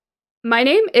My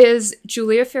name is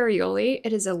Julia Ferrioli.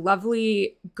 It is a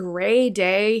lovely gray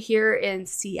day here in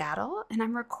Seattle, and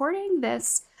I'm recording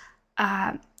this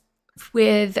uh,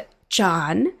 with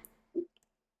John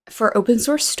for Open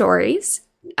Source Stories.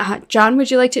 John,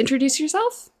 would you like to introduce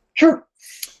yourself? Sure.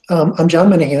 I'm John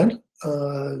Minnihan.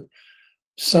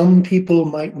 Some people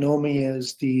might know me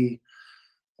as the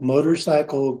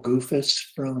motorcycle goofus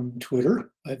from Twitter.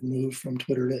 I've moved from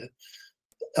Twitter to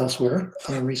elsewhere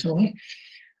recently.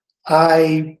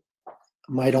 I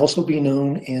might also be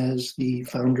known as the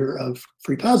founder of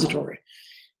Freepository.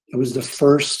 It was the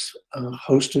first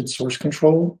hosted source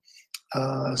control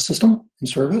system and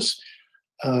service.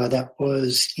 That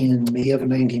was in May of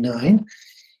 '99.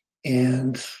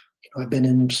 And I've been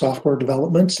in software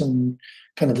developments and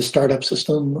kind of the startup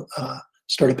ecosystem,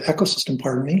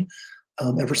 pardon me,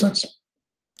 ever since.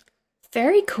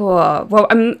 Very cool. Well,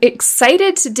 I'm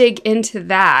excited to dig into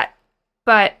that,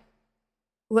 but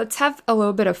let's have a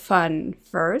little bit of fun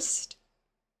first.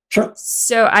 Sure.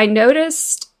 So I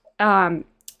noticed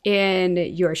in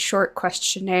your short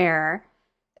questionnaire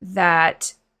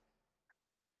that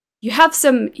you've had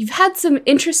some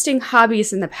interesting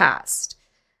hobbies in the past.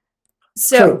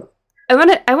 So Sure. I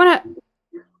want to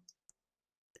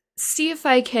see if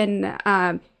I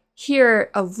can hear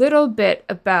a little bit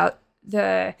about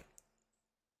the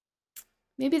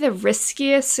maybe the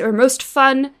riskiest or most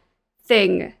fun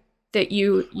thing that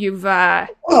you've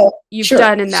Sure.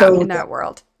 done in that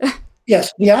world.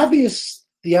 Yes, the obvious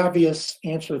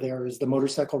answer there is the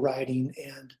motorcycle riding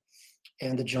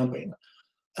and the jumping.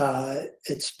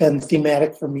 It's been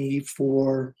thematic for me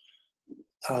for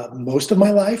most of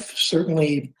my life.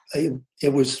 Certainly,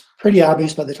 it was pretty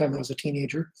obvious by the time I was a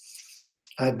teenager.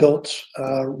 I built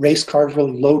race cars,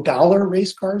 really low dollar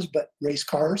race cars, but race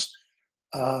cars.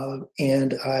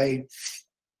 And I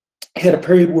had a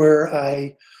period where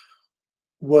I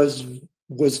was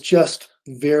just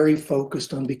very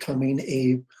focused on becoming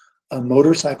a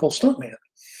motorcycle stuntman.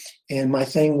 And my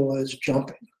thing was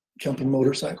jumping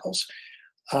motorcycles.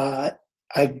 I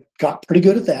got pretty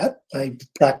good at that. I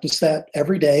practiced that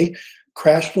every day,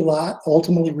 crashed a lot,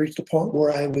 ultimately reached a point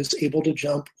where I was able to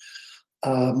jump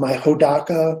my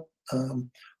Hodaka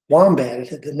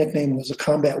Wombat. The nickname was a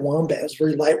Combat Wombat. It was a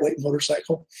very lightweight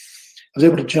motorcycle. I was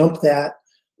able to jump that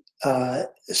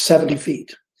 70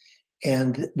 feet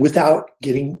and without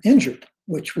getting injured,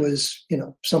 which was,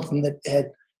 something that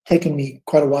had taken me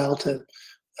quite a while to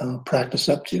practice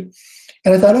up to.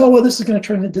 And I thought, oh, well, this is going to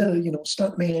turn into,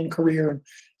 stuntman career.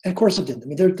 And of course it didn't. I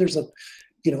mean, there's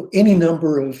any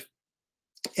number of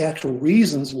actual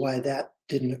reasons why that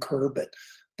didn't occur. But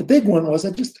the big one was I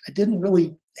didn't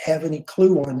really have any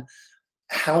clue on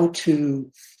how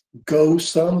to go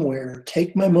somewhere,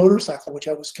 take my motorcycle, which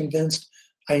I was convinced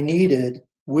I needed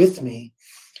with me,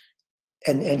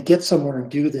 and get somewhere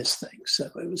and do this thing. So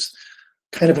it was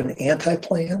kind of an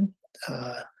anti-plan.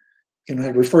 I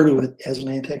refer to it as an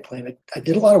anti-plan. I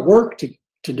did a lot of work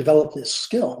to develop this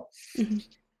skill, Mm-hmm.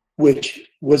 which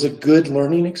was a good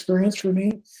learning experience for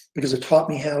me because it taught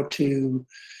me how to,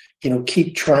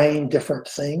 keep trying different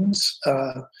things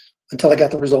until I got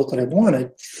the result that I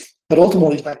wanted. But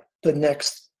ultimately, like the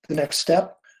next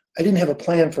step, I didn't have a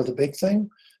plan for the big thing,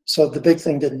 so the big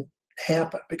thing didn't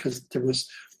happen because there was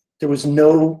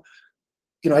no,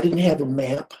 I didn't have a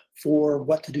map for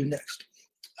what to do next.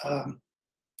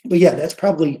 But yeah, that's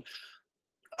probably,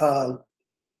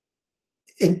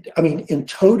 in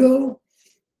toto,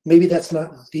 maybe that's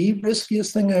not the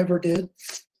riskiest thing I ever did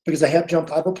because I have jumped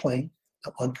out of a plane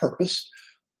on purpose.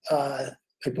 I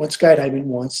went skydiving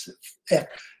once. And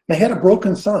I had a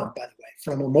broken thumb, by the way,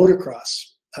 from a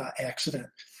motocross accident.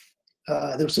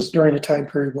 There was just during a time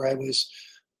period where I was,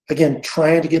 again,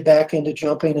 trying to get back into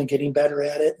jumping and getting better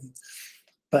at it.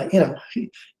 But you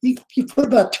put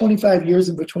about 25 years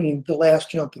in between the last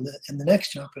jump and the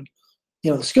next jump, and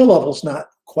the skill level's not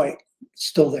quite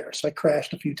still there. So I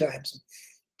crashed a few times and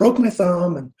broke my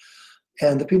thumb,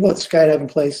 and the people at the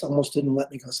skydiving place almost didn't let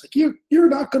me go. It's like you're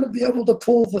not going to be able to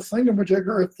pull the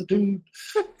thingamajigger if the dude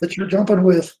that you're jumping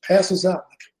with passes out.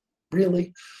 Like,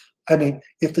 really? I mean,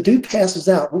 if the dude passes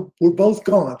out, we're both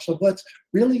gone. So what's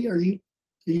really are you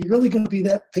really going to be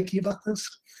that picky about this?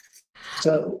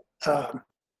 So.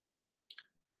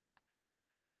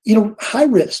 High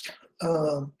risk,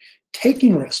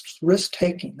 taking risks, risk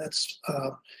taking. That's,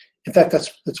 in fact,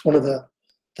 that's one of the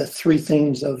three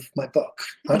themes of my book: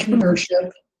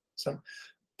 entrepreneurship. So, I'm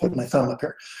putting my thumb up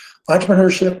here: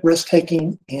 entrepreneurship, risk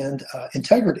taking, and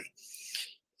integrity.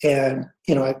 And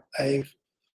I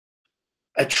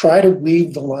try to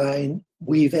weave a line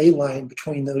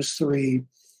between those three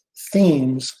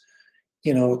themes,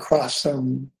 across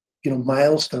some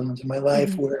milestones in my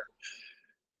life Mm-hmm. where,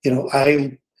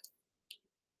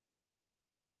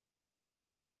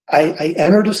 I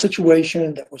entered a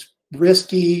situation that was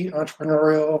risky,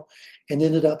 entrepreneurial, and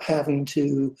ended up having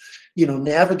to,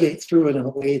 navigate through it in a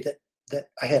way that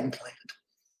I hadn't planned.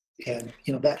 And,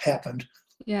 that happened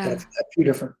at Yeah. a few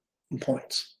different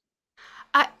points.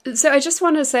 So I just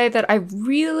want to say that I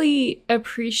really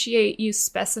appreciate you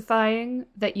specifying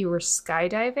that you were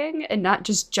skydiving and not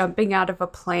just jumping out of a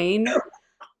plane.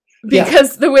 Yeah.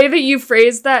 Because the way that you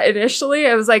phrased that initially,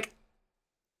 I was like,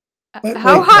 how Wait,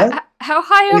 what? high? How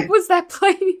high up Wait, was that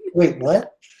plane? wait,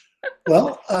 what?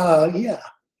 Well, yeah.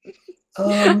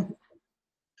 I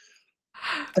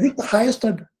think the highest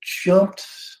I jumped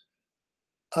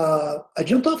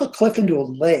off a cliff into a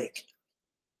lake,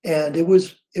 and it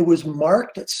was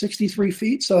marked at 63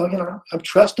 feet. So, I'm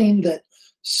trusting that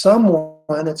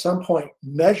someone at some point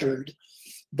measured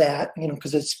that,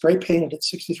 because it's spray painted at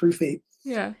 63 feet.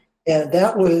 Yeah. And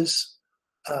that was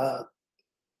uh,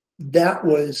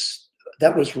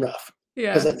 rough,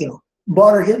 Yeah. because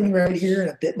water hit me right here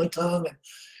and it bit my tongue, and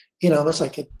it's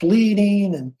like it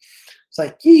bleeding, and it's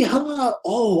like, yeehaw,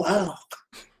 oh wow.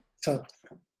 So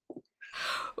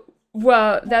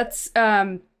Well, that's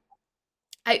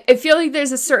I feel like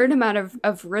there's a certain amount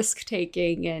of risk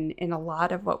taking in a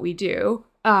lot of what we do.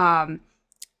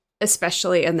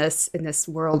 Especially in this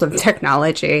world of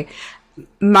technology.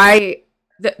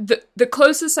 The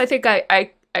closest I think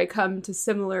I come to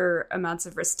similar amounts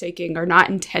of risk taking are not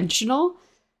intentional.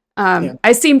 yeah.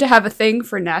 I seem to have a thing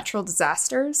for natural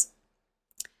disasters.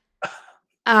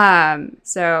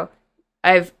 So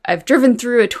I've driven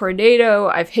through a tornado,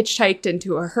 I've hitchhiked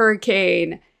into a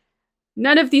hurricane.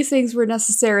 None of these things were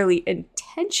necessarily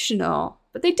intentional,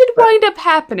 but they did wind up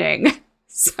happening.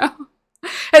 So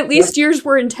at least yours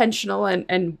were intentional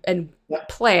and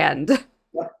planned.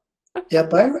 Yeah,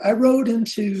 but I rode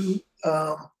into,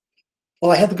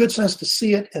 I had the good sense to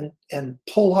see it and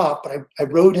pull off, but I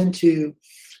rode into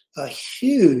a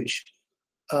huge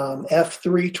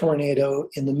F3 tornado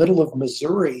in the middle of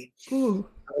Missouri. Ooh.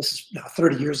 This is now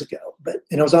 30 years ago, but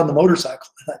I was on the motorcycle.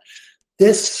 I thought,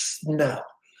 no.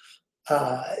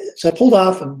 So I pulled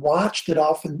off and watched it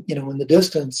off, in the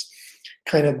distance,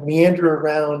 kind of meander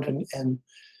around and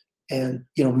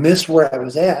missed where I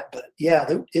was at. But yeah,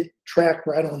 it tracked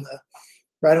right on the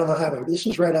highway. This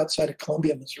was right outside of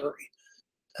Columbia, Missouri.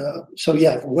 So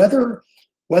yeah, weather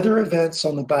events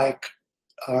on the bike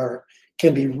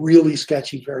can be really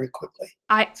sketchy very quickly.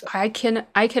 I can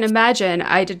imagine.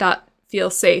 I did not feel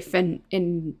safe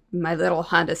in my little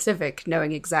Honda Civic,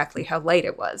 knowing exactly how light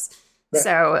it was. Right.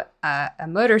 So a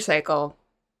motorcycle,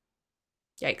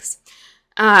 yikes.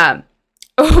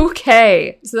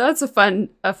 Okay, so that's a fun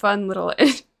little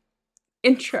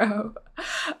intro.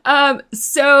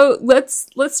 So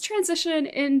let's transition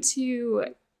into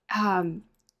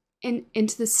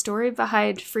into the story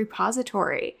behind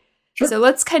Freepository. Sure. So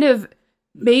let's kind of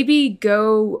maybe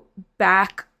go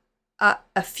back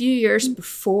a few years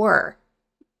before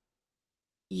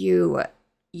you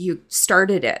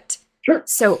started it. Sure.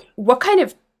 So what kind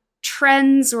of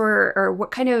trends or what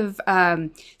kind of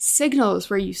signals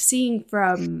were you seeing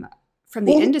from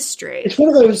the industry? It's one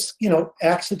of those,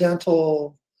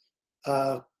 accidental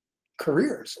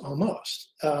careers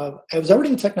almost. I was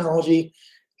already in technology.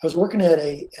 I was working at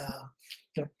a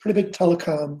pretty big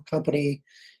telecom company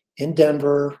in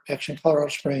Denver, actually in Colorado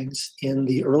Springs, in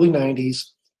the early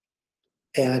 90s.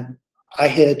 And I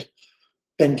had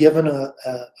been given a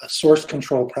source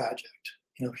control project,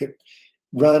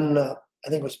 run, I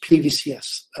think it was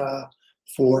PVCS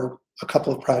for a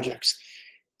couple of projects.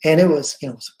 And it was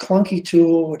a clunky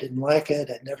tool. I didn't like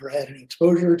it. I'd never had any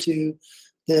exposure to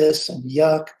this, and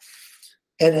yuck.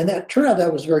 And that turned out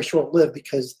that was very short-lived,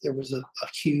 because there was a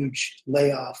huge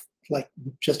layoff like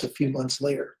just a few months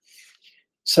later.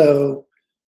 So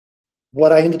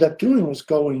what I ended up doing was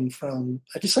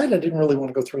I decided I didn't really want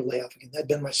to go through a layoff again. That'd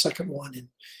been my second one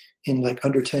in like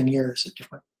under 10 years at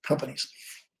different companies.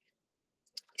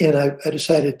 And I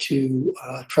decided to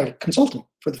try consulting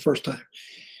for the first time.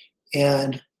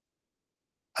 And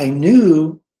I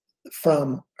knew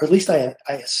or at least I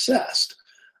assessed,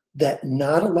 that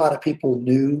not a lot of people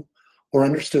knew or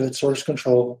understood source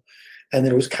control, and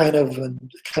there was kind of an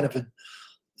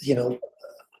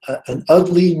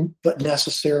ugly but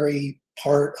necessary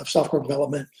part of software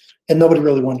development, and nobody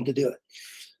really wanted to do it.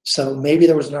 So maybe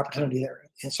there was an opportunity there,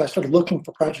 and so I started looking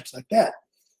for projects like that.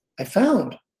 I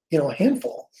found a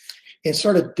handful, and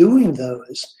started doing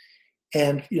those.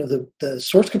 And the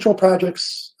source control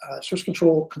projects, source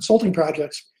control consulting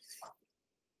projects,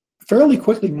 fairly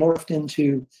quickly morphed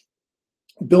into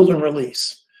build and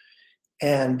release.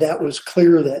 And that was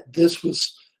clear that this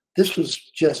was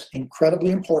just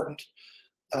incredibly important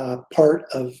part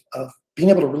of being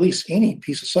able to release any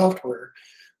piece of software.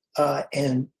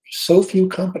 And so few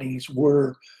companies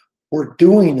were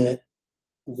doing it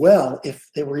well, if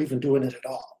they were even doing it at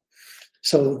all.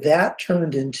 So that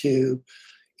turned into,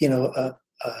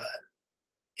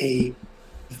 a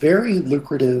very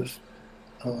lucrative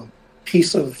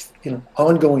piece of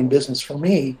ongoing business for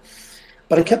me.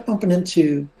 But I kept bumping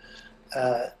into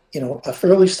a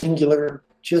fairly singular,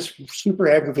 just super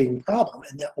aggravating problem,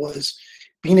 and that was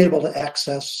being able to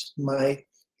access my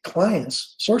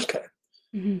client's source code.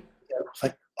 Mm-hmm. It's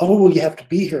like, oh, you have to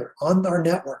be here on our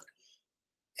network.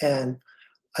 And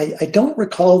I don't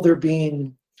recall there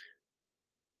being,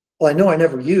 well, I know I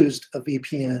never used a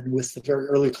VPN with the very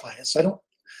early clients. I don't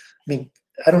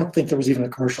think there was even a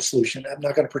commercial solution. I'm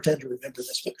not going to pretend to remember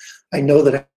this, but I know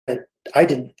that I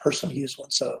didn't personally use one,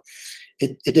 so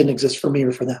it didn't exist for me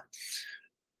or for them.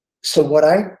 So what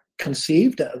I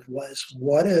conceived of was,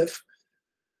 what if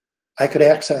I could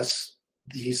access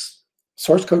these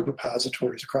source code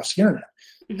repositories across the internet?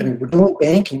 Mm-hmm. I mean, we're doing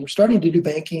banking. We're starting to do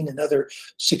banking and other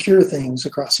secure things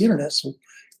across the internet. So,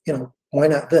 why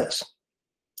not this?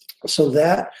 So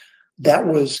that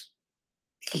was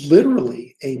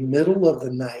literally a middle of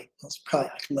the night. Well, it's probably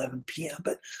like 11 p.m.,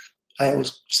 but I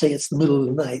always say it's the middle of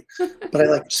the night. But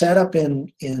I sat up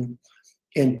in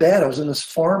bed. I was in this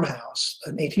farmhouse,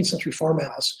 an 18th century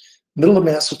farmhouse, middle of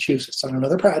Massachusetts, on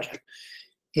another project.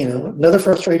 Another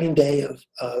frustrating day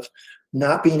of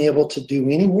not being able to do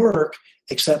any work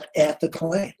except at the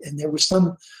client. And there was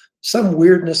some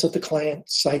weirdness at the client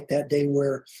site that day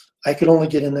where I could only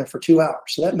get in there for 2 hours.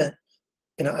 So that meant,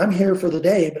 I'm here for the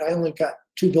day, but I only got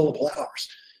 2 billable hours.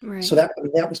 Right. So that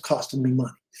was costing me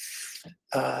money.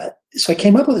 So I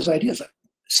came up with this idea. So I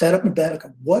sat up in bed, I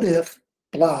go, what if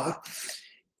blah?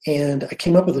 And I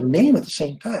came up with a name at the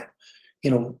same time.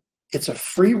 It's a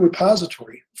free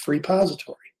repository,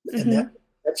 Freepository. Mm-hmm. And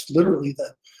that's literally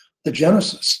the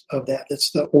genesis of that.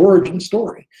 It's the origin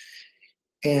story.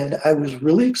 And I was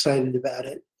really excited about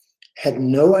it. Had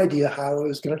no idea how I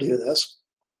was going to do this,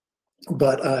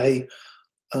 but I,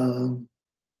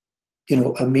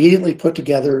 immediately put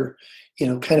together,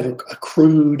 kind of a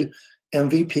crude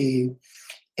MVP,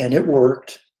 and it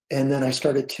worked. And then I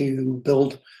started to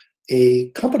build a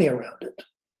company around it.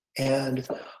 And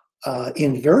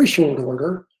in very short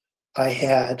order, I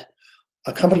had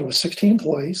a company with 16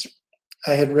 employees.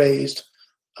 I had raised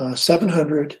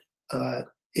 700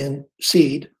 in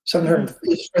seed, 700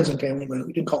 friends and family.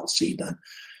 We didn't call it seed then.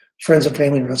 Friends and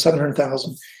family around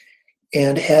 700,000,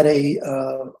 and had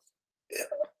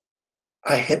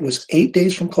was 8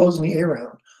 days from closing the A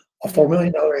round, a $4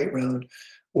 million A round,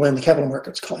 when the capital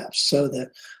markets collapsed. So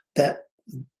that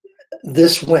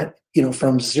this went,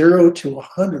 from 0 to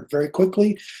 100 very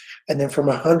quickly, and then from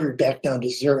 100 back down to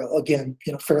 0 again,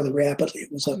 fairly rapidly.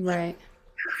 It was right.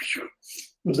 It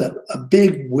was a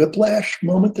big whiplash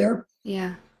moment there.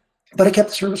 Yeah. But I kept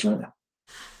the service running,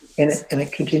 and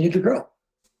it continued to grow.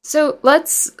 So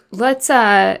let's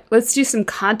do some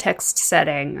context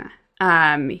setting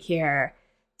here.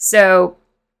 So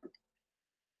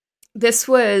this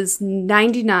was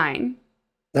 99.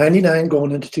 99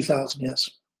 going into 2000, yes.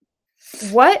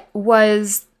 What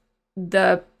was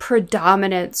the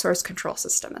predominant source control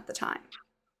system at the time?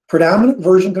 Predominant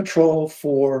version control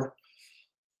for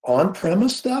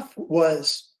on-premise stuff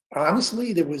was,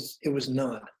 honestly, it was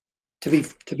none. To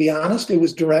be honest, it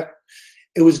was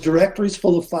directories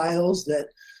full of files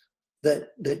that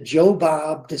Joe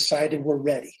Bob decided were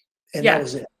ready, and that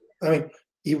was it. I mean,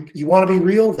 you want to be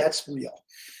real, that's real.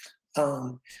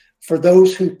 For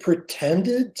those who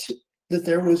pretended that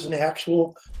there was an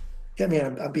actual, I'm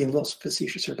being a little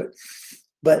facetious here,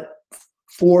 but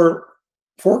for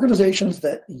organizations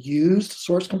that used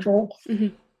source control, mm-hmm.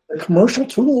 the commercial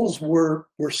tools were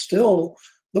still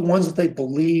the ones that they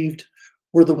believed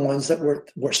were the ones that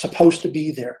were supposed to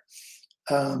be there.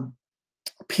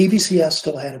 PVCS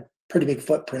still had a pretty big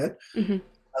footprint. Mm-hmm.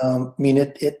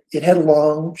 It had a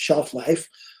long shelf life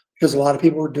because a lot of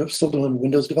people were still doing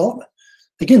Windows development.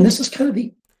 Again, this is kind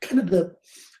of the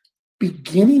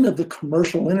beginning of the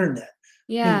commercial internet.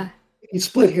 Yeah. You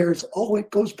split hairs. Oh,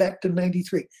 it goes back to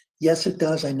 93. Yes, it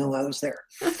does. I know I was there.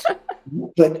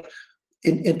 But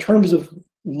in terms of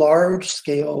large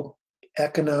scale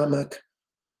economic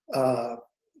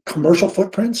commercial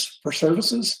footprints for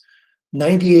services,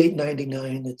 98,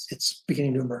 99, it's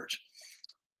beginning to emerge.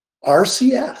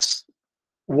 RCS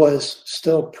was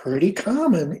still pretty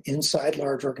common inside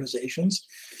large organizations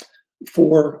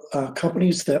for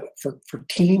companies for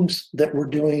teams that were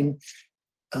doing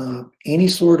any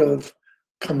sort of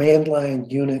command line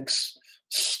Unix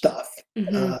stuff.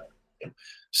 Mm-hmm.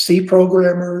 C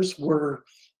programmers were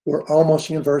almost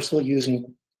universal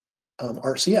using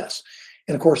RCS.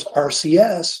 And of course,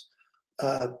 RCS,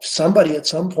 somebody at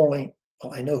some point,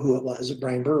 well, I know who it was,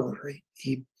 Brian Berliner,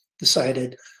 he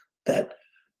decided that,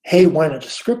 hey, why not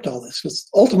just script all this? Because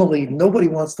ultimately, nobody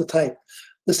wants to type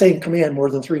the same command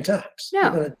more than 3 times.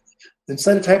 No.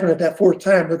 Instead of typing it that 4th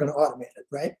time, they're going to automate it,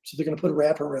 right? So they're going to put a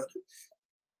wrapper around it.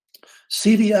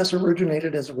 CVS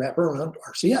originated as a wrapper around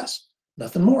RCS,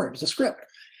 nothing more. It was a script.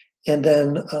 And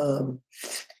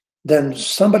then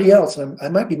somebody else, I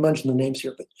might be munching the names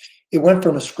here, but it went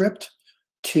from a script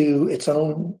to its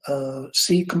own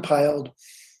C compiled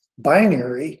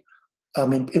binary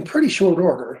in pretty short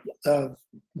order,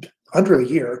 under a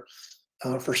year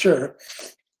for sure.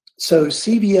 So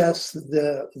CVS,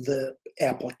 the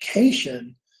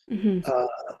application,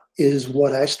 is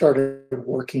what I started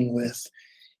working with,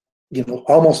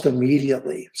 almost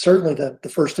immediately. Certainly the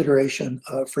first iteration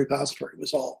of Freepository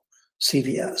was all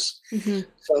CVS. Mm-hmm.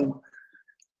 So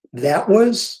that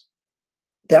was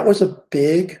a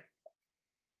big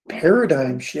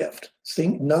paradigm shift.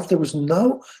 There was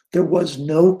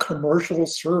no commercial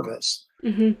service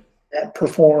that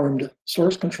performed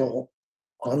source control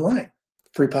online.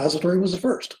 Freepository was the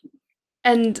first.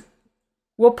 And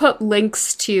we'll put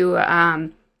links to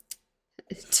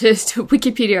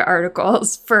Wikipedia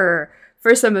articles for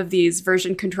some of these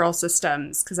version control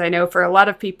systems, because I know for a lot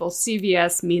of people,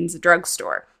 CVS means a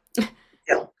drugstore.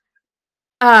 Yeah.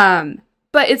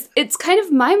 But it's kind of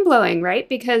mind-blowing, right?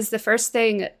 Because the first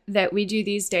thing that we do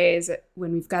these days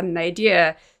when we've got an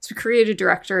idea is we create a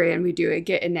directory and we do a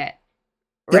git init,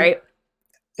 right?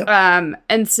 Yep.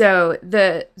 And so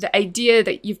the idea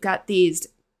that you've got these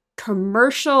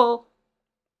commercial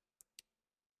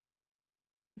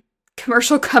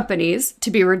companies,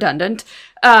 to be redundant,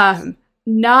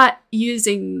 not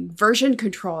using version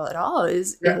control at all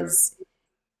is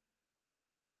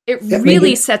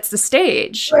really sets the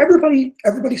stage.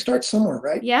 Everybody starts somewhere,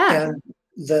 right? Yeah. And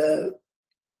the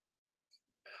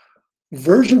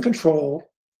version control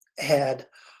had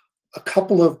a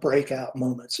couple of breakout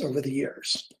moments over the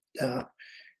years.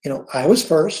 I was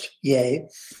first, yay.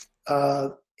 A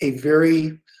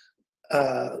very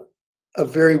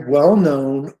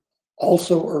well-known,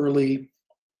 also early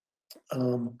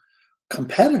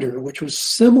competitor, which was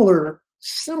similar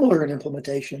in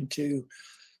implementation to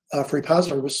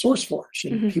Freepository, was SourceForge.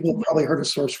 And people have probably heard of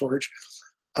SourceForge.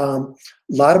 A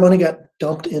lot of money got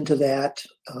dumped into that.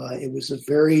 It was a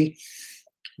very,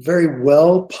 very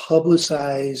well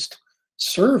publicized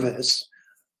service,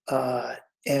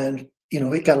 and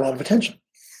it got a lot of attention.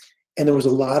 And there was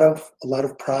a lot of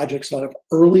projects, a lot of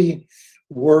early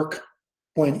work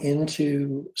went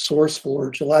into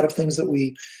SourceForge. A lot of things that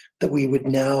we would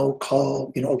now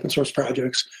call open source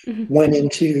projects went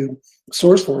into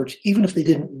SourceForge, even if they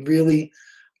didn't really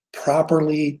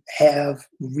properly have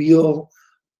real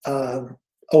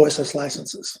OSS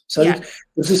licenses. So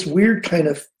there's this weird kind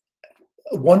of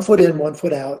 1 foot in, 1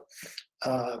 foot out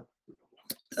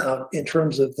in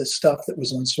terms of the stuff that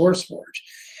was on SourceForge.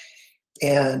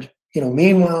 And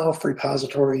meanwhile,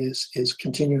 Freepository is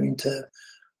continuing to,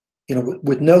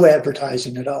 with no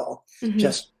advertising at all,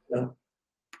 just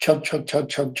chug, chug, chug,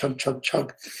 chug, chug, chug,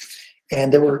 chug.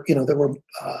 And there were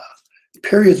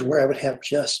periods where I would have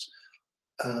just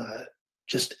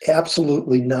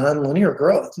absolutely nonlinear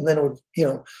growth, and then it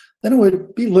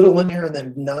would be little linear and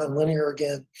then nonlinear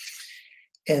again.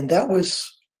 And I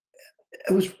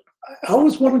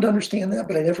always wanted to understand that,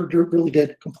 but I never really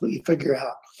did completely figure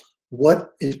out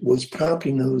what it was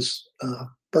prompting those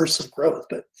bursts of growth.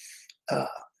 But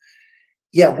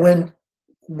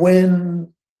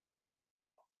when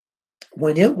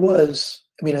it was,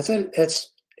 I said it's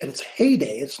at its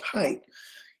heyday, its height,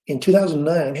 in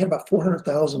 2009, we had about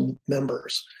 400,000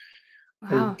 members.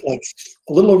 Wow. Like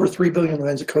a little over 3 billion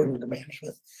lines of code under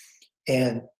management.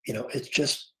 And,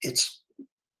 it's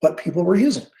what people were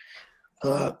using.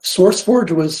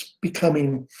 SourceForge was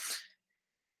becoming,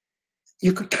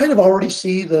 you could kind of already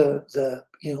see the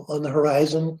on the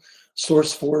horizon,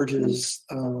 SourceForge's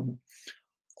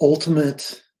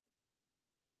ultimate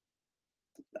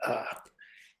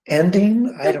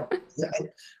ending.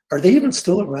 Are they even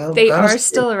still around? They are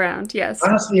still around, yes.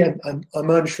 Honestly, I'm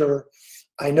unsure.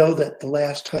 I know that the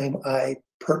last time I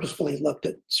purposefully looked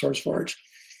at SourceForge,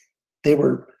 they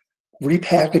were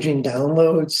repackaging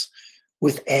downloads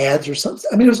with ads or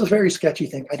something. It was a very sketchy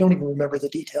thing. I don't even remember the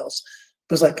details.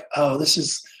 It was like, oh, this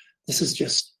is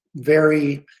just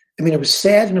very. It was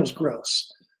sad and it was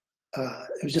gross.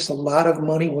 It was just a lot of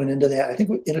money went into that. I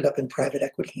think it ended up in private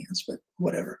equity hands, but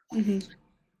whatever.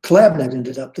 CollabNet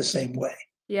ended up the same way.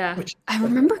 Yeah. I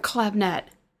remember CollabNet.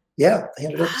 Yeah, they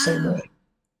ended up the same way.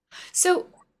 So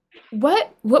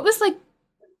what was like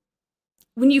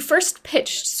when you first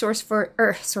pitched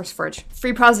SourceForge,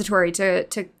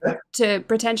 Freepository to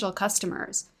potential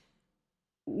customers,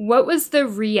 what was the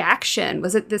reaction?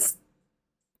 Was it this?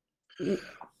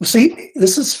 See,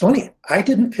 this is funny. I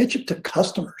didn't pitch it to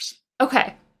customers.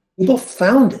 Okay. People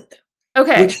found it.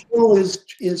 Okay. Which still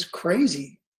is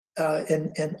crazy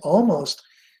and almost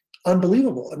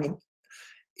unbelievable. I mean,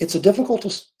 it's a difficult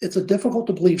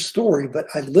to believe story, but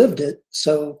I lived it,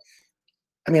 so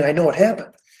I mean, I know what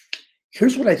happened.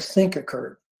 Here's what I think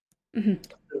occurred. Mm-hmm.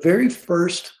 The very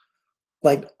first,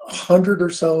 100 or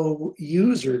so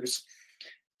users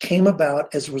came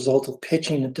about as a result of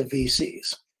pitching it to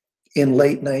VCs in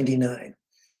late '99.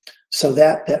 So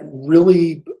that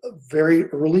really very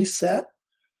early set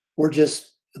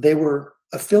they were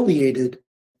affiliated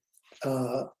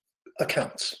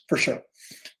accounts for sure.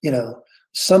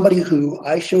 Somebody who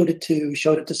I showed it to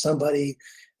somebody,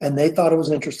 and they thought it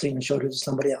was interesting and showed it to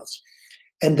somebody else.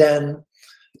 And then,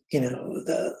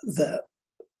 the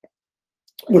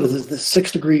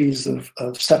 6 degrees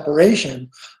of separation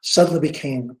suddenly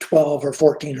became 12 or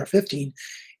 14 or 15.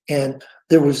 And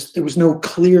there was no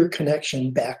clear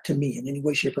connection back to me in any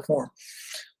way, shape, or form.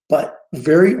 But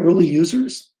very early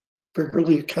users, very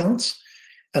early accounts,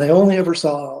 and I only ever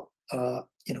saw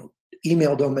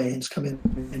email domains come in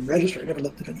and register. I never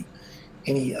looked at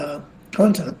any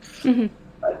content. Mm-hmm.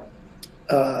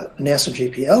 NASA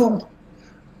JPL,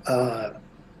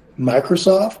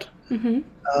 Microsoft, mm-hmm.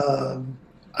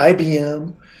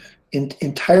 IBM,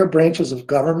 entire branches of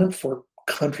government for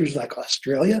countries like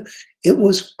Australia. It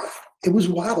was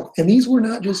wild, and these were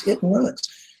not just hit and runs.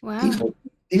 Wow.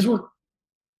 These were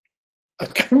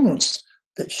accounts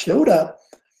that showed up,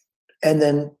 and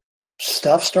then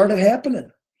stuff started happening,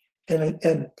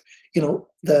 and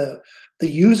the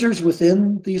users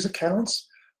within these accounts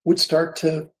would start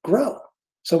to grow.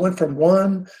 So it went from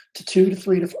 1 to 2 to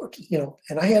 3 to 4,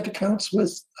 and I had accounts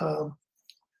with,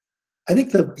 I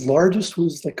think the largest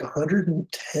was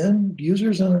 110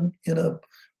 users in a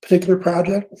particular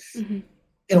project. Mm-hmm.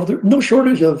 There's no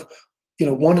shortage of,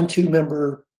 1 and 2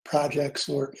 member projects,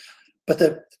 but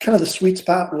the kind of the sweet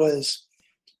spot was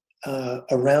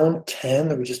around 10.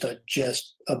 There was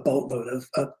just a boatload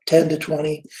of 10 to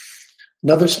 20.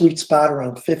 Another sweet spot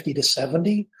around 50 to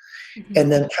 70. Mm-hmm.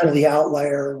 And then kind of the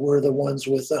outlier were the ones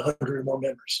with 100 or more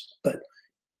members. But,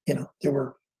 there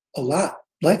were a lot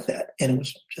like that. And it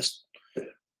was just,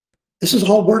 this is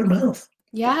all word of mouth.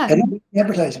 Yeah. And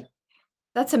advertising.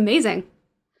 That's amazing.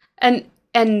 And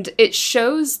it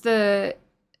shows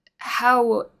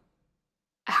how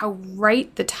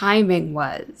right the timing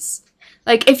was.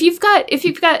 Like if you've got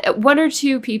 1 or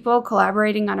 2 people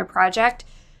collaborating on a project,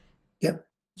 yep,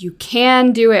 you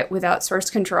can do it without source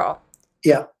control.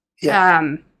 Yeah.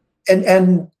 Yeah.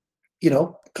 And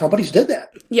companies did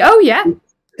that. Oh yeah.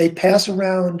 They pass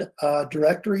around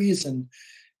directories and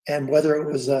whether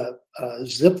it was a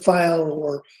zip file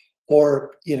or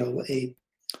a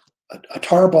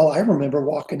tarball. I remember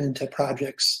walking into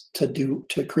projects to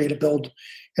create a build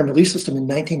and release system in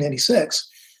 1996.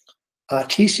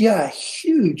 TCI,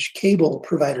 huge cable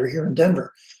provider here in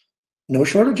Denver, no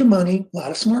shortage of money, a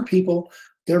lot of smart people.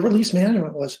 Their release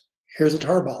management was, here's a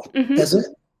tarball. Mm-hmm. That's it.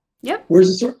 Yep. Where's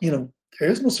the source? There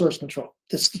is no source control.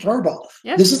 This is the tarball.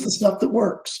 Yep. This is the stuff that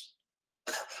works.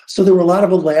 So there were a lot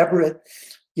of elaborate,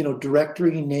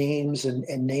 directory names and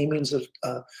namings of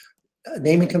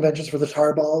naming conventions for the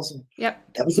tarballs. And yep.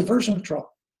 That was the version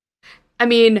control. I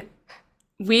mean,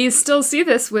 we still see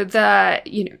this with not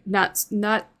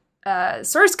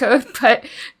source code, but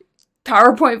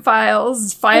PowerPoint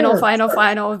files, final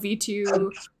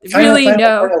V2.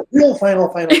 Real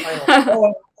final.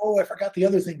 Oh, I forgot the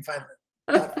other thing. Final.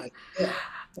 Yeah.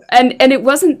 And it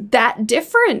wasn't that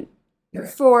different right.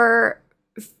 for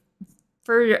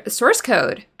source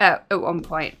code at one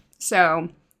point. So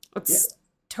it's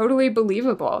totally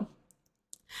believable.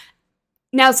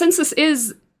 Now, since this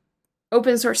is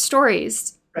open source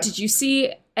stories, right, did you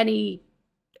see any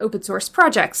open source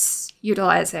projects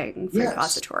utilizing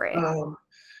Freepository?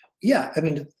 Yeah, I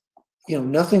mean,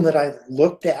 nothing that I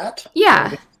looked at.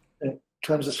 Yeah. In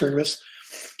terms of service,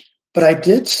 but I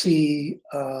did see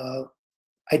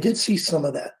some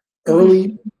of that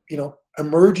early,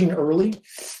 emerging early.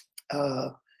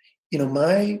 I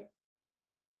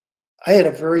had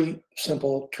a very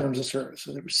simple terms of service.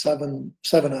 So there were seven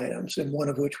items, and one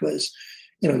of which was,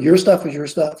 your stuff was your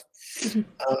stuff.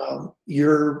 Mm-hmm.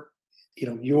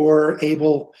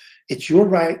 it's your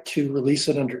right to release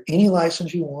it under any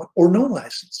license you want or no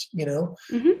license.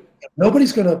 Mm-hmm.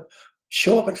 Nobody's going to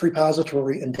show up at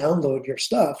Freepository and download your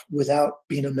stuff without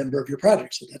being a member of your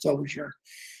project. So that's always your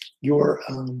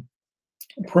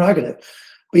prerogative.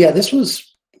 But yeah, this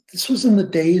was in the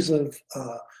days of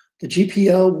the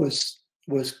GPL was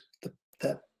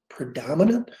the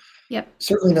predominant. Yep.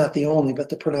 Certainly not the only, but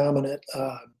the predominant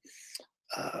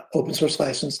open source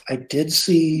license. I did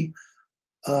see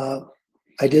the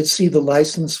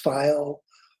license file,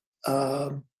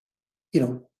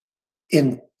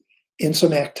 in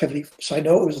some activity, so I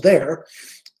know it was there.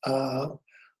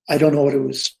 I don't know what it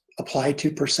was applied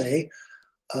to per se.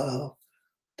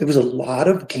 There was a lot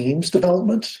of games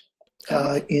development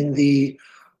in the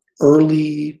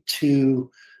early to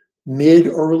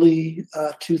mid-early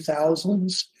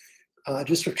 2000s,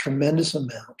 just a tremendous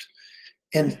amount.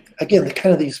 And again, the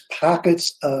kind of these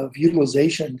pockets of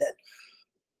utilization that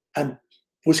I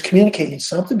was communicating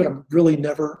something, but I'm really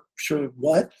never sure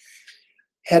what,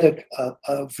 had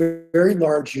a very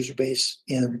large user base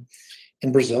in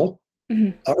Brazil.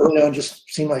 Mm-hmm. Early on, just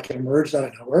seemed like it emerged out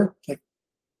of nowhere. Like,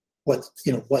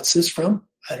 what's this from?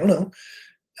 I don't know.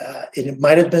 And it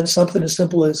might have been something as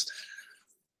simple as,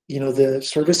 the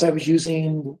service I was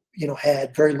using,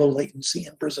 had very low latency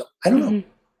in Brazil. I don't know.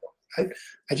 I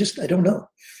don't know.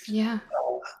 Yeah.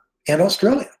 And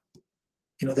Australia,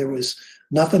 there was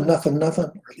nothing, or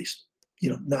at least,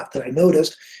 not that I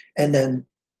noticed. And then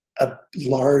a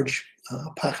large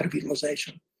pocket of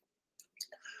utilization.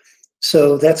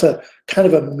 So that's a kind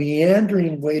of a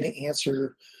meandering way to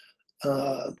answer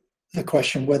the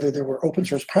question whether there were open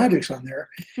source projects on there.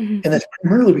 Mm-hmm. And that's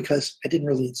primarily because I didn't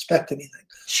really inspect anything.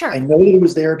 Sure. I know that it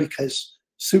was there because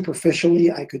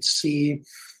superficially I could see,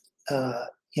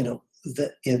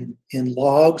 that in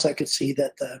logs I could see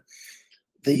that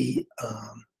the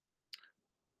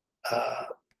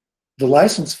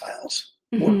license files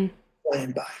were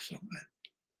flying by. So.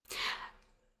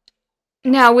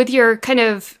 Now, with your kind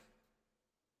of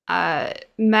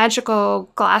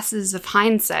magical glasses of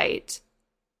hindsight,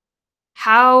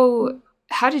 how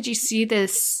did you see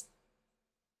this,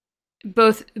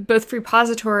 both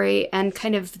Freepository and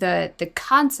kind of the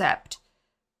concept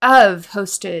of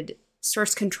hosted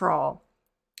source control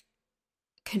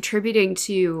contributing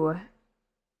to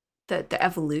the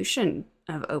evolution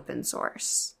of open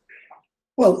source?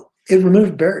 Well, it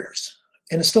removed barriers,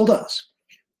 and it still does.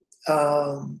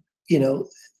 You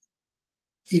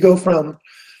go from,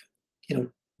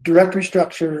 directory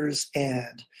structures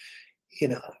and,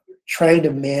 trying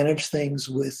to manage things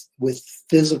with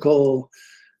physical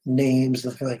names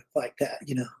and things like that.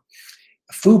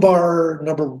 Foobar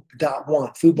number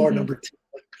 .1, foobar number 2.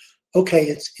 Okay,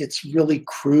 it's really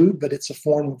crude, but it's a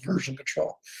form of version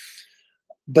control.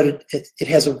 But it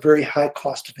has a very high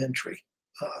cost of entry.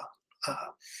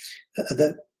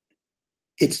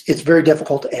 It's very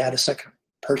difficult to add a second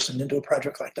person into a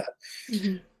project like that.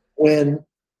 Mm-hmm.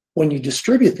 When you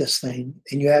distribute this thing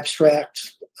and you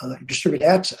distribute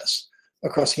access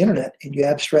across the internet, and you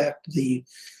abstract the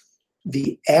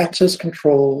access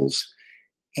controls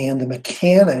and the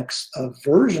mechanics of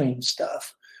versioning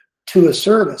stuff to a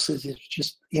service, it's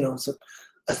just, it's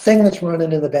a thing that's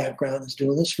running in the background, is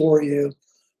doing this for you,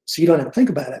 so you don't have to think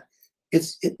about it.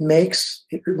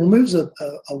 It removes a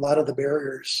lot of the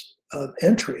barriers of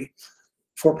entry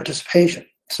for participation.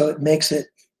 So it makes it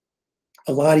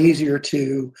a lot easier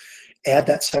to add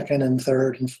that second and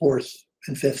third and fourth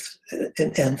and fifth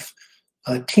and nth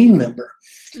team member.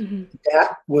 Mm-hmm.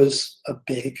 That was a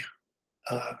big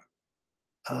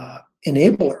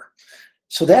enabler.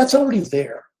 So that's already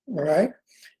there, right?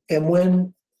 And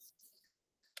when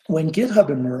GitHub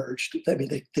emerged, I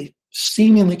mean, they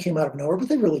seemingly came out of nowhere, but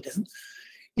they really didn't.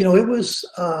 It was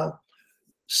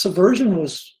Subversion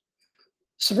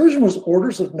was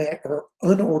orders of or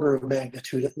an order of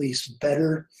magnitude at least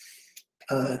better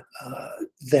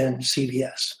than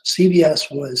CVS.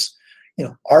 CVS was,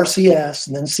 RCS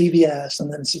and then CVS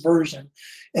and then Subversion,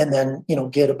 and then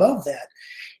get above that.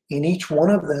 And each one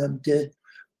of them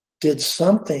did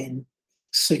something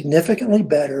significantly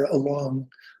better along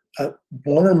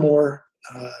one or more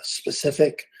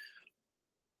specific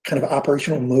kind of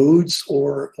operational modes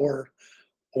or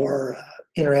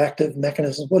interactive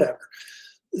mechanisms, whatever,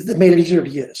 that made it easier to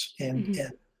use. And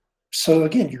so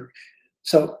again,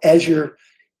 as your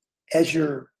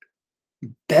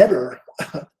better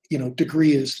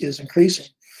degree is increasing,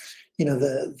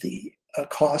 the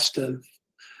cost of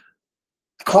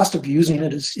using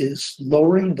it is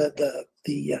lowering. The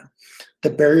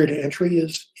barrier to entry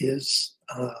is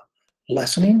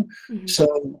lessening. Mm-hmm.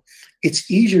 So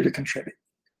it's easier to contribute.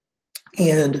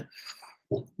 And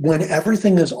when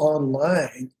everything is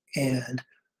online and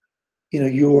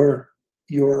your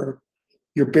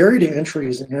barrier to entry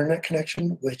is an internet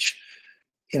connection, which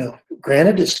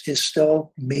granted is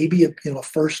still maybe a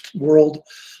first world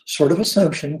sort of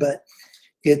assumption, but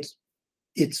it's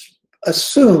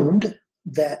assumed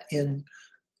that in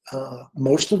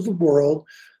most of the world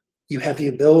you have the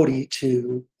ability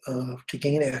to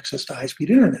gain access to high-speed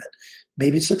internet.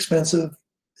 Maybe it's expensive.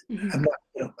 Mm-hmm. I'm not,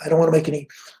 I don't want to make any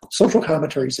social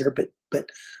commentaries there, but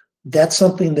that's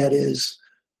something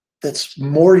that's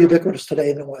more ubiquitous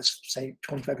today than it was, say,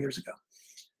 25 years ago.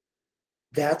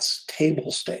 That's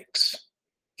table stakes.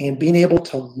 And being able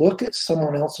to look at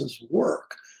someone else's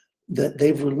work that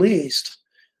they've released,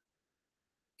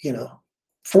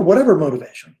 for whatever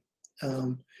motivation.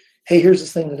 Hey, here's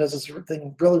this thing that does this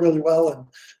thing really, really well, and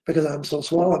because I'm so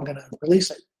swell, I'm going to release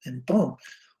it, and boom.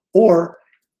 Or,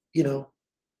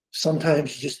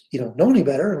 sometimes you just don't know any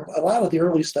better. A lot of the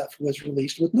early stuff was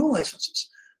released with no licenses.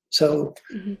 So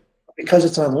because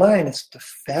it's online, it's de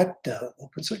facto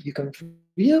open source. You can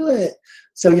view it.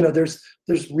 So there's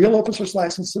real open source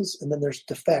licenses, and then there's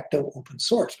de facto open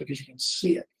source because you can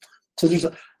see it. So there's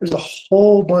a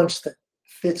whole bunch that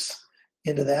fits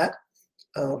into that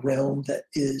realm that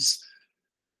is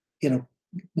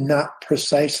not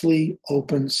precisely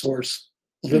open source,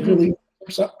 literally.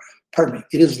 Pardon me.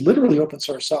 It is literally open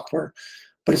source software,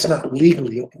 but it's not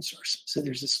legally open source. So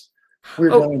there's this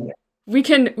weird line there. We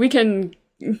can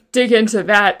dig into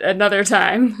that another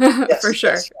time. Yes, for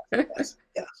sure. Yes.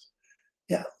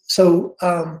 Yeah. So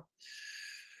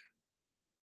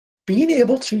being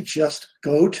able to just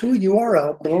go to a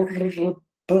URL,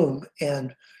 boom,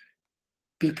 and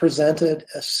be presented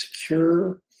a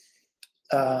secure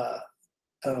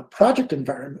project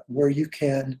environment where you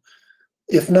can,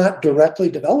 if not directly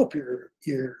develop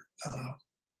your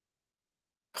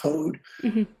code,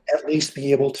 at least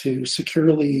be able to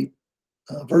securely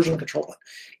version control it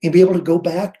and be able to go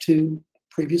back to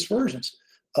previous versions.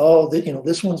 Oh,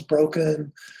 this one's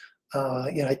broken.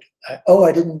 I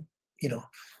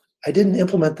didn't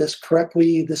implement this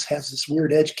correctly. This has this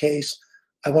weird edge case.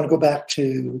 I want to go back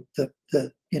to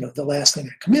the last thing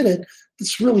I committed.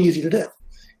 It's really easy to do.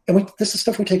 And this is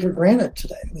stuff we take for granted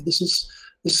today. I mean, this is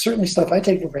certainly stuff I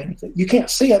take for granted. You can't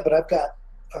see it, but I've got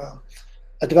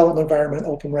a development environment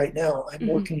open right now. I'm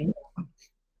working on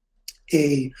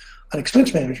an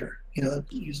expense manager.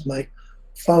 Using my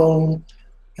phone,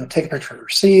 take a picture of a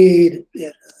receipt,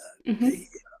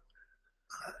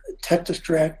 text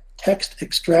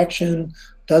extraction,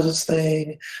 does its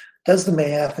thing, does the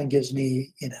math, and gives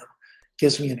me an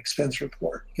expense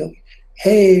report.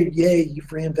 Hey, yay, you've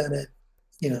reinvented,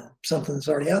 something that's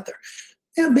already out there.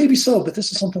 Yeah, maybe so, but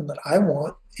this is something that I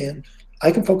want, and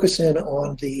I can focus in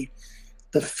on the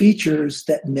features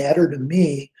that matter to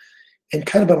me. And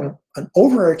kind of an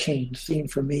overarching theme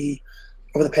for me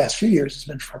over the past few years has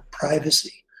been for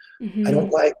privacy. I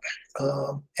don't like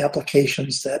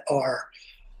applications that are,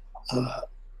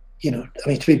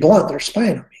 to be blunt, they're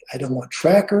spying on me. I don't want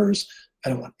trackers. I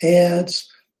don't want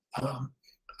ads.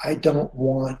 I don't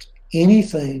want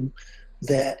anything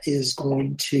that is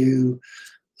going to,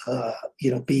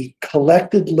 be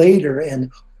collected later and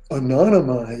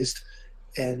anonymized.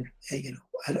 And,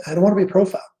 I don't want to be a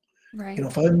profile. Right.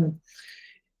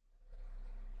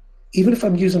 Even if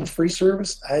I'm using a free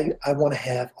service, I want to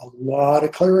have a lot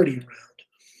of clarity around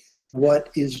what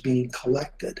is being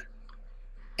collected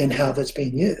and how that's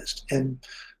being used. And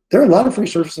there are a lot of free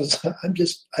services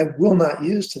I will not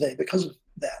use today because of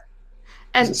that.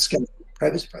 And it's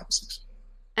privacy policies.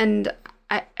 And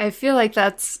I feel like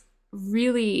that's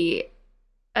really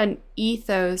an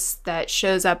ethos that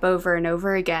shows up over and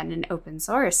over again in open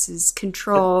source is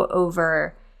control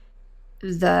over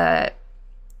the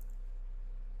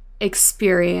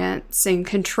experience and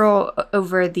control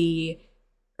over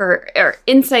or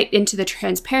insight into the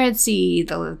transparency,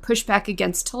 the pushback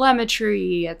against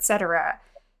telemetry, etc.,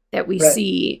 that we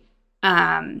see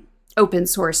open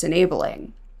source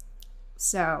enabling.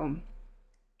 So,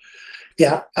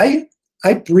 yeah, I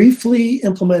briefly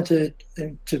implemented,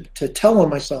 to tell on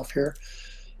myself here,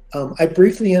 I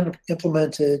briefly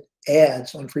implemented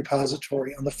ads on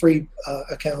Freepository on the free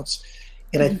accounts,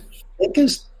 and I think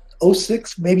it's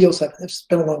 06, maybe 07. It's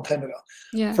been a long time ago.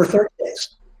 Yeah. For 30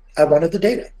 days. I wanted the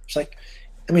data. It's like,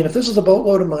 if this is a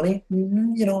boatload of money,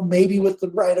 maybe with the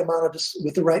right amount of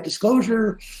with the right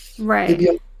disclosure, right?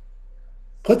 Maybe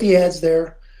put the ads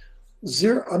there.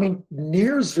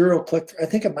 Near zero click. I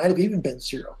think it might have even been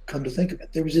zero. Come to think of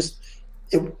it, there was just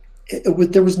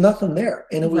there was nothing there,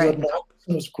 and it was obnoxious.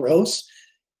 It was gross,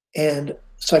 and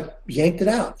so I yanked it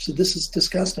out. So this is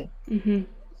disgusting.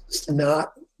 It's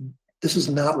not this is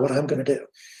not what I'm going to do.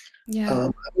 Yeah.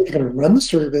 I'm going to run the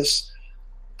service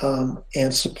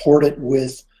and support it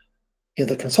with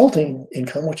the consulting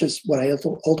income, which is what I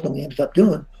ultimately ended up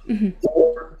doing,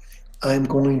 or I'm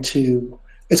going to,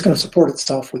 it's going to support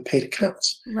itself with paid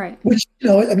accounts. Right. Which,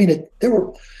 I mean, there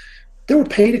were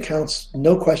paid accounts,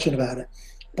 no question about it,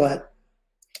 but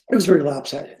it was very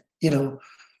lopsided, and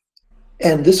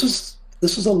this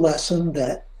is a lesson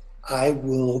that I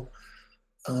will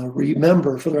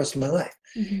remember for the rest of my life.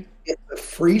 If the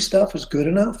free stuff is good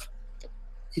enough,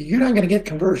 you're not going to get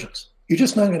conversions. You're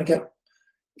just not going to get,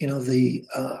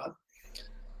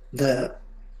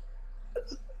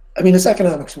 it's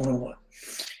economics 101.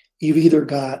 You've either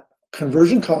got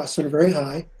conversion costs that are very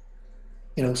high,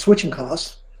 switching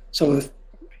costs. So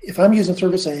if I'm using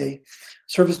service A,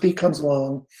 service B comes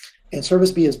along and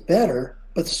service B is better,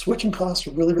 but the switching costs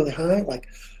are really, really high, like,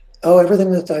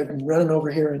 everything that I've been running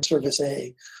over here in service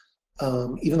A,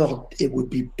 even though it would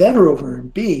be better over in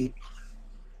B,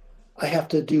 I have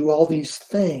to do all these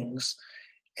things,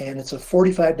 and it's a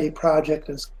 45-day project,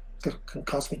 and it's going to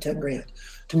cost me $10,000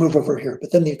 to move over here.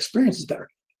 But then the experience is better.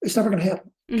 It's never going to happen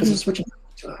because the switching cost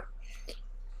is too high.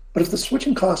 But if the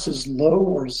switching cost is low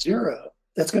or zero,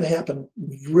 that's going to happen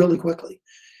really quickly.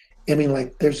 I mean,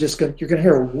 like, you're going to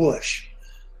hear a whoosh.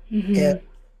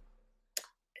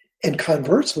 And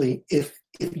conversely, if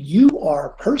you are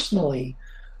personally,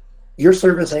 your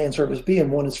service A and service B,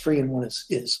 and one is free and one is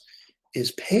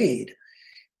paid,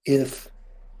 if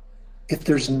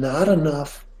there's not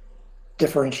enough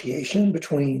differentiation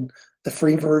between the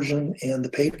free version and the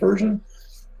paid version,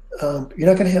 you're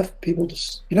not going to have people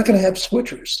you're not going to have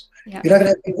switchers. Yeah. You're not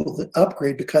going to have people that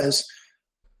upgrade because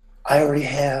I already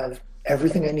have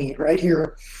everything I need right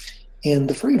here in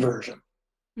the free version.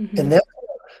 And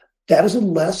that is a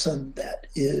lesson that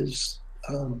is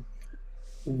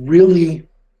really,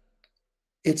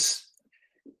 it's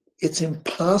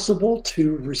impossible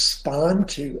to respond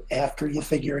to after you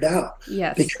figure it out.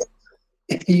 Yes. Because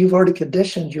you've already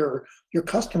conditioned your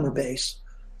customer base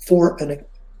for an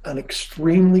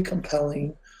extremely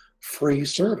compelling free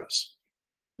service.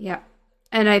 Yeah.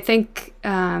 And I think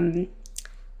that's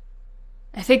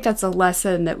a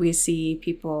lesson that we see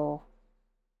people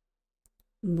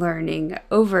learning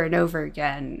over and over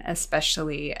again,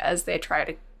 especially as they try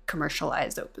to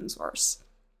commercialize open source.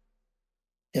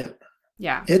 Yeah.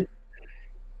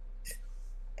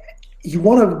 You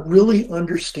want to really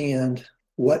understand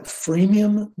what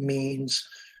freemium means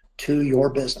to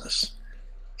your business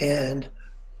and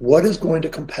what is going to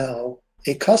compel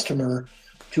a customer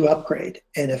to upgrade.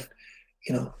 And if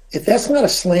that's not a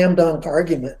slam dunk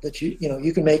argument that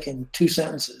you can make in 2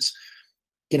 sentences,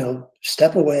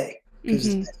 step away,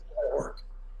 because that's not work.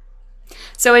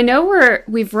 So I know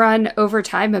we've run over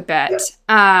time a bit,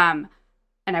 and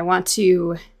I want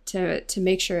to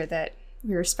make sure that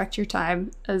we respect your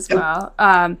time as well.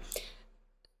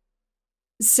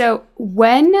 So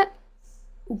when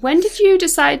did you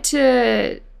decide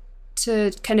to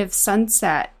kind of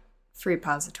sunset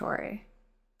Freepository?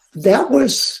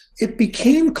 It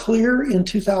became clear in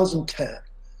 2010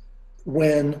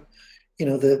 when,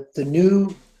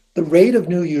 the rate of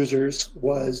new users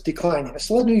was declining. I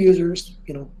still had new users,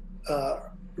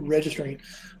 registering,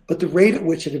 but the rate at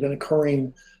which it had been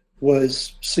occurring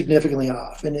was significantly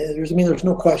off. And there's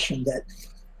no question that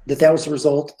was the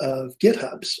result of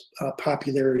GitHub's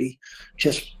popularity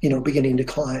just, beginning to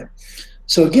climb.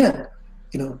 So again,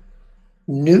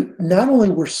 not only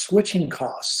were switching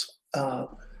costs,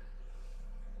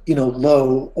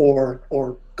 low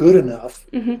or good enough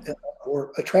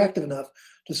or attractive enough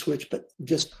to switch, but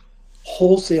just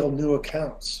wholesale new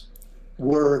accounts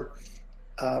were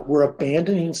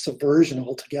abandoning Subversion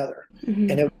altogether.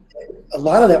 And a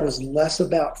lot of that was less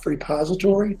about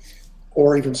Freepository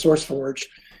or even SourceForge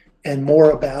and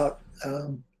more about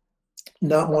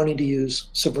not wanting to use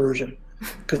Subversion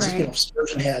because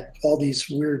Subversion had all these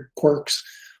weird quirks,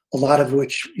 a lot of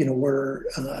which were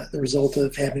the result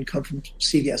of having come from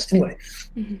CVS. Anyway,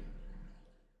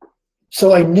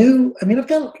 so I knew. I've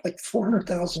got like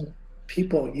 400,000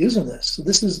 people using this, so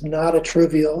this is not a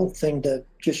trivial thing to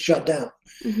just shut down.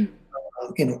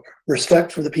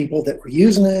 Respect for the people that were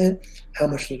using it, how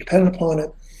much they're dependent upon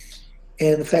it,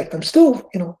 and in fact, I'm still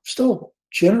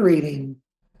generating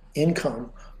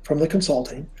income from the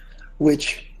consulting,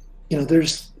 which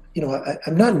there's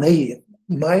I'm not naive.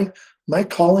 My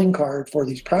calling card for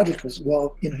these projects was,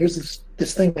 here's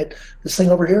this thing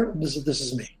over here. This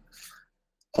is me.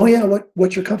 Oh yeah,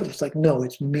 what's your company? It's like, no,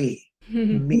 it's me,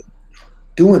 me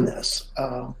doing this.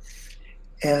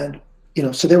 And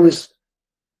so there was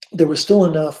still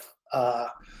enough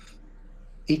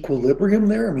equilibrium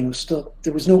there. I mean,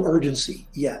 there was no urgency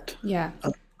yet. Yeah.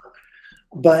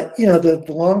 But the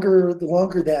longer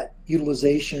that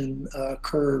utilization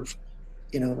curve,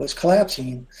 was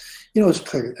collapsing, it was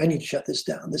clear I need to shut this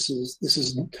down.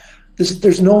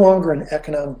 There's no longer an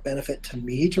economic benefit to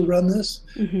me to run this.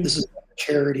 Hmm. This is a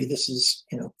charity. This is,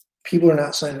 people are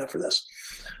not signing up for this.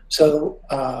 So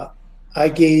I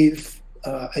gave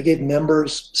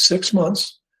members 6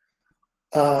 months,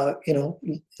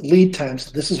 lead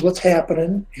times. This is what's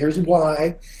happening. Here's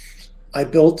why. I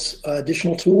built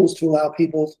additional tools to allow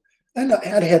people, and I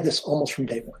had this almost from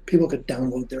day one. People could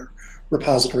download their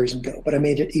repositories and go, but I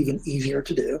made it even easier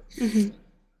to do. Hmm.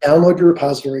 Download your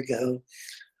repository, go,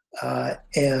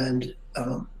 and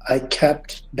I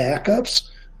kept backups.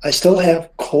 I still have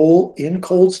cold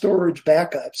storage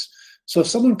backups. So if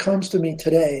someone comes to me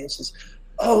today and says,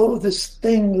 "Oh, this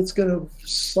thing that's going to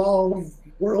solve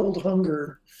world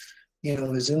hunger,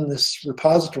 is in this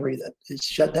repository that is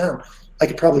shut down," I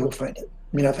could probably go find it.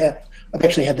 I mean, I've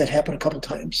actually had that happen a couple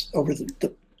times over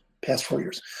the past 4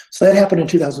 years. So that happened in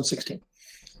 2016.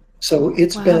 So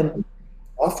it's been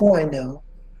offline now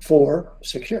for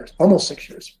 6 years, almost 6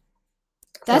 years.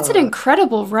 That's an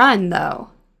incredible run, though.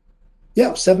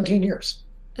 Yeah, 17 years.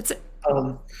 It's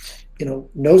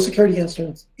No security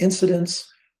incidents,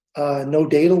 no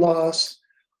data loss,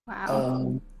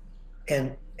 wow.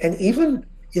 and even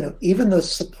even the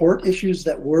support issues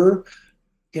that were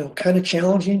kind of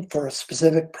challenging for a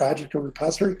specific project or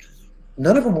repository,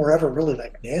 none of them were ever really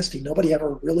like nasty. Nobody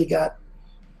ever really got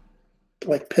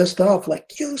like pissed off,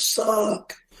 like, "You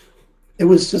suck." It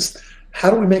was just,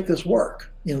 how do we make this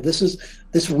work?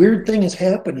 This weird thing is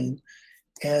happening,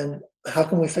 and how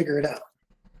can we figure it out?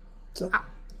 So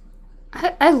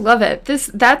I love it.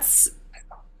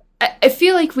 I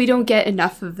feel like we don't get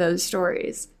enough of those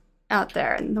stories out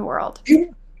there in the world.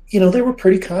 they were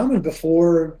pretty common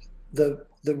before the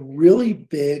really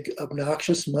big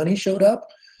obnoxious money showed up.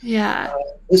 Yeah.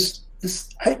 This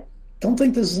I don't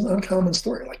think this is an uncommon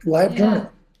story. Like LiveJournal.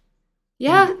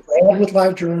 Yeah. With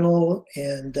LiveJournal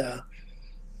and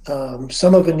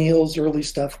some of Anil's early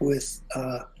stuff with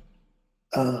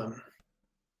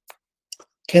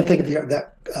can't think of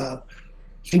that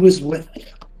he was with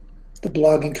the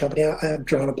blogging company. I've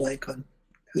drawn a blank on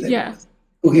who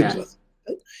he was with.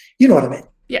 But you know what I mean?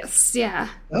 Yes. Yeah.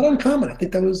 Not uncommon. I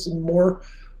think that was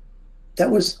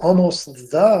almost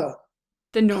the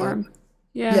norm.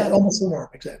 Yeah, almost the norm,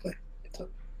 exactly. So.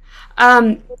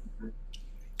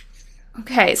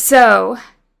 Okay, so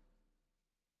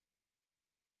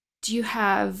do you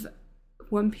have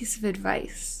one piece of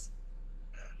advice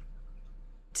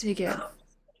to give?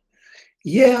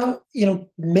 Yeah,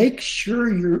 make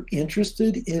sure you're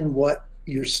interested in what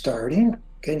you're starting.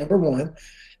 Okay, number one.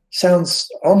 Sounds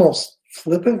almost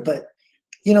flippant, but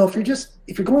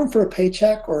if you're going for a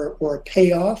paycheck or a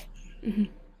payoff, mm-hmm.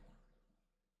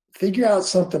 figure out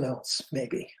something else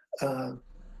maybe,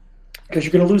 because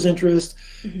you're going to lose interest.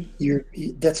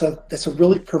 Mm-hmm. That's a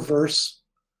really perverse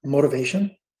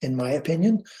motivation, in my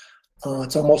opinion.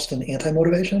 It's almost an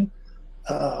anti-motivation.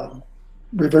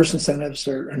 Reverse incentives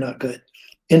are not good.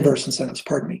 Inverse incentives,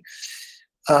 pardon me.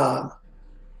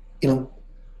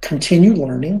 Continue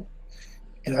learning.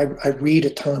 And I read a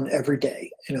ton every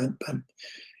day, and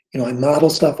I model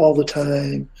stuff all the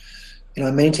time.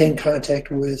 I maintain contact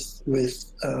with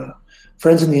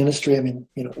friends in the industry. I mean,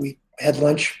 we had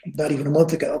lunch not even a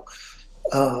month ago,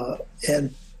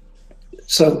 and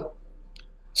so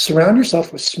surround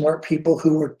yourself with smart people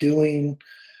who are doing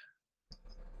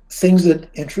things that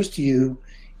interest you,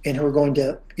 and who are going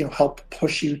to help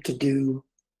push you to do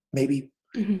maybe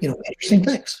interesting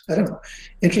things. I don't know.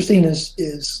 Interesting is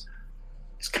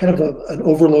kind of an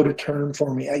overloaded term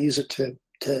for me. I use it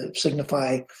to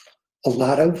signify a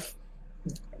lot of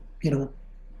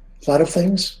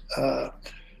things.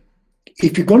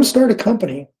 If you're going to start a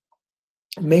company,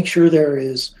 make sure there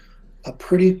is a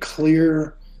pretty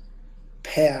clear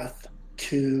path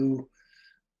to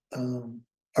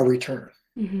a return.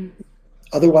 Mm-hmm.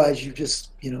 Otherwise,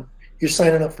 you're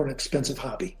signing up for an expensive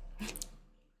hobby.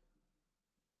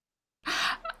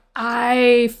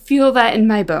 I feel that in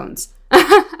my bones.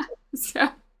 So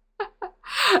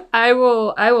I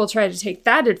will try to take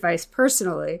that advice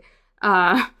personally.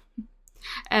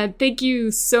 And thank you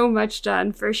so much,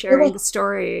 John, for sharing the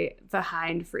story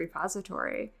behind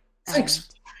Freepository. Thanks.